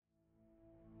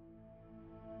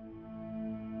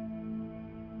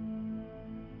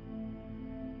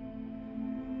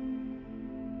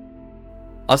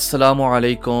Assalamu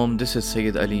alaikum, this is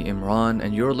Sayyid Ali Imran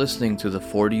and you're listening to the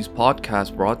 40s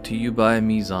podcast brought to you by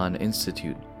Mizan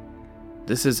Institute.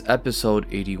 This is episode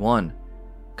 81,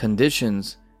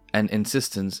 Conditions and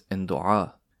Insistence in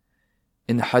Dua.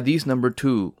 In hadith number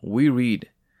 2, we read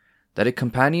that a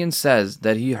companion says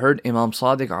that he heard Imam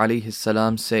Sadiq alayhi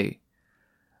salam say,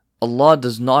 Allah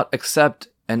does not accept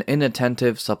an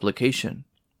inattentive supplication.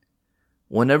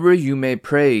 Whenever you may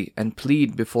pray and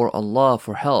plead before Allah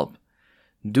for help,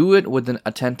 do it with an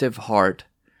attentive heart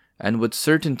and with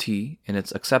certainty in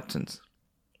its acceptance.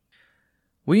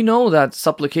 We know that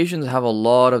supplications have a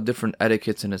lot of different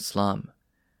etiquettes in Islam.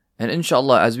 And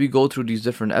inshallah, as we go through these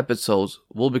different episodes,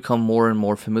 we'll become more and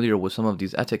more familiar with some of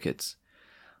these etiquettes.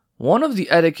 One of the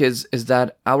etiquettes is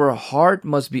that our heart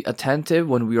must be attentive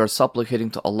when we are supplicating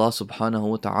to Allah subhanahu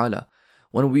wa ta'ala,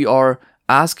 when we are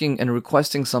asking and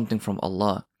requesting something from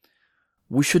Allah.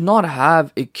 We should not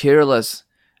have a careless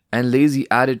and lazy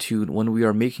attitude when we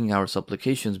are making our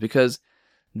supplications, because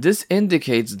this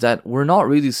indicates that we're not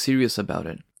really serious about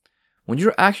it. When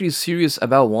you're actually serious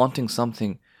about wanting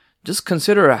something, just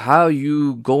consider how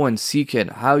you go and seek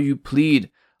it, how you plead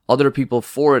other people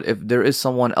for it if there is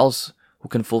someone else who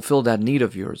can fulfill that need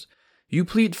of yours. You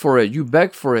plead for it, you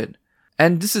beg for it,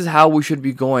 and this is how we should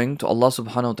be going to Allah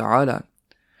subhanahu wa ta'ala.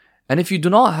 And if you do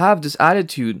not have this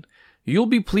attitude, you'll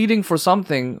be pleading for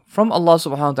something from Allah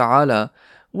subhanahu wa ta'ala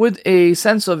with a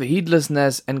sense of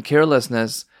heedlessness and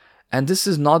carelessness, and this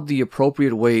is not the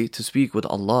appropriate way to speak with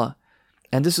Allah.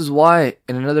 And this is why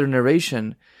in another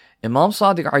narration, Imam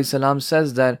Sadiq a.s.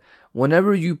 says that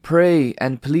whenever you pray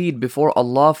and plead before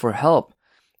Allah for help,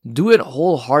 do it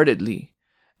wholeheartedly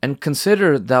and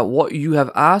consider that what you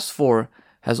have asked for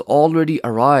has already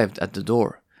arrived at the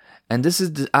door. And this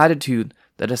is the attitude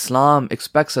that Islam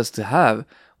expects us to have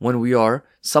when we are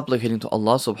supplicating to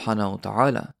Allah subhanahu wa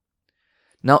ta'ala.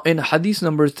 Now in hadith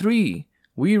number 3,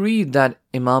 we read that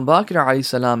Imam Baqir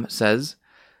a.s. says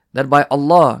that by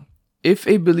Allah, if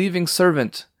a believing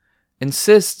servant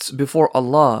insists before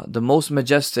Allah, the most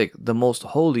majestic, the most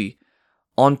holy,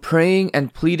 on praying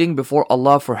and pleading before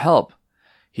Allah for help,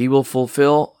 he will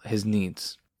fulfill his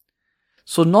needs.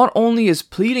 So not only is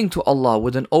pleading to Allah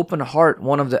with an open heart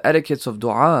one of the etiquettes of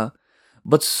dua,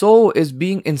 but so is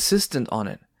being insistent on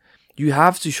it. You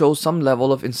have to show some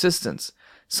level of insistence.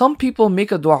 Some people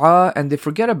make a dua and they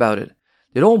forget about it.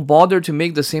 They don't bother to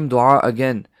make the same dua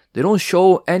again. They don't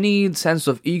show any sense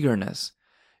of eagerness.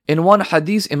 In one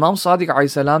hadith, Imam Sadiq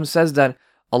a.s. says that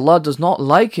Allah does not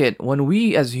like it when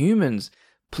we as humans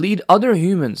plead other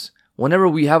humans. Whenever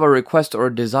we have a request or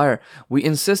a desire, we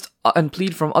insist and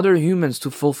plead from other humans to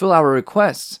fulfill our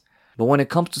requests. But when it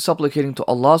comes to supplicating to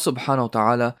Allah subhanahu wa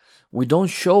ta'ala, we don't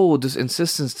show this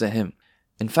insistence to Him.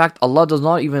 In fact, Allah does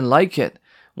not even like it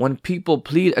when people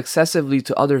plead excessively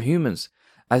to other humans,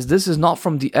 as this is not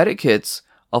from the etiquettes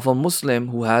of a Muslim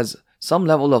who has some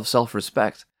level of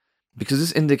self-respect, because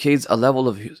this indicates a level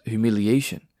of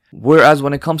humiliation. Whereas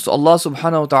when it comes to Allah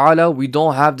subhanahu wa ta'ala, we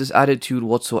don't have this attitude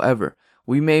whatsoever.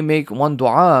 We may make one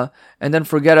dua and then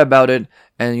forget about it,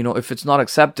 and if it's not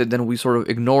accepted, then we sort of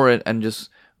ignore it and just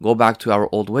go back to our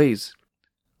old ways.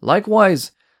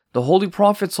 Likewise, the Holy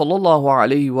Prophet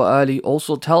ﷺ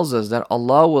also tells us that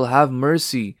Allah will have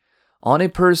mercy on a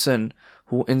person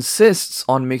who insists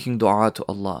on making dua to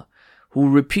Allah, who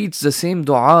repeats the same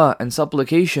dua and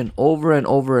supplication over and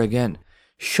over again,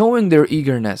 showing their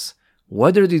eagerness.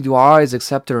 Whether the dua is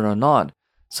accepted or not,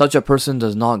 such a person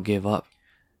does not give up.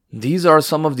 These are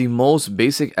some of the most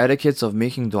basic etiquettes of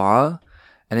making dua,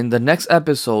 and in the next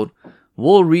episode,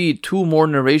 we'll read 2 more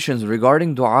narrations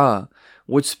regarding dua,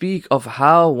 which speak of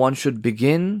how one should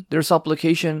begin their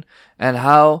supplication and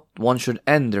how one should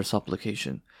end their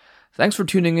supplication. Thanks for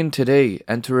tuning in today,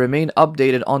 and to remain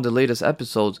updated on the latest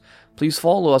episodes, please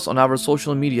follow us on our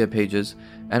social media pages,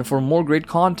 and for more great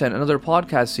content and other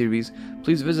podcast series,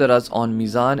 please visit us on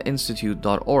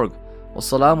mizaninstitute.org.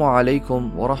 Wassalamu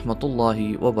alaikum wa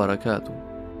rahmatullahi wa barakatuh.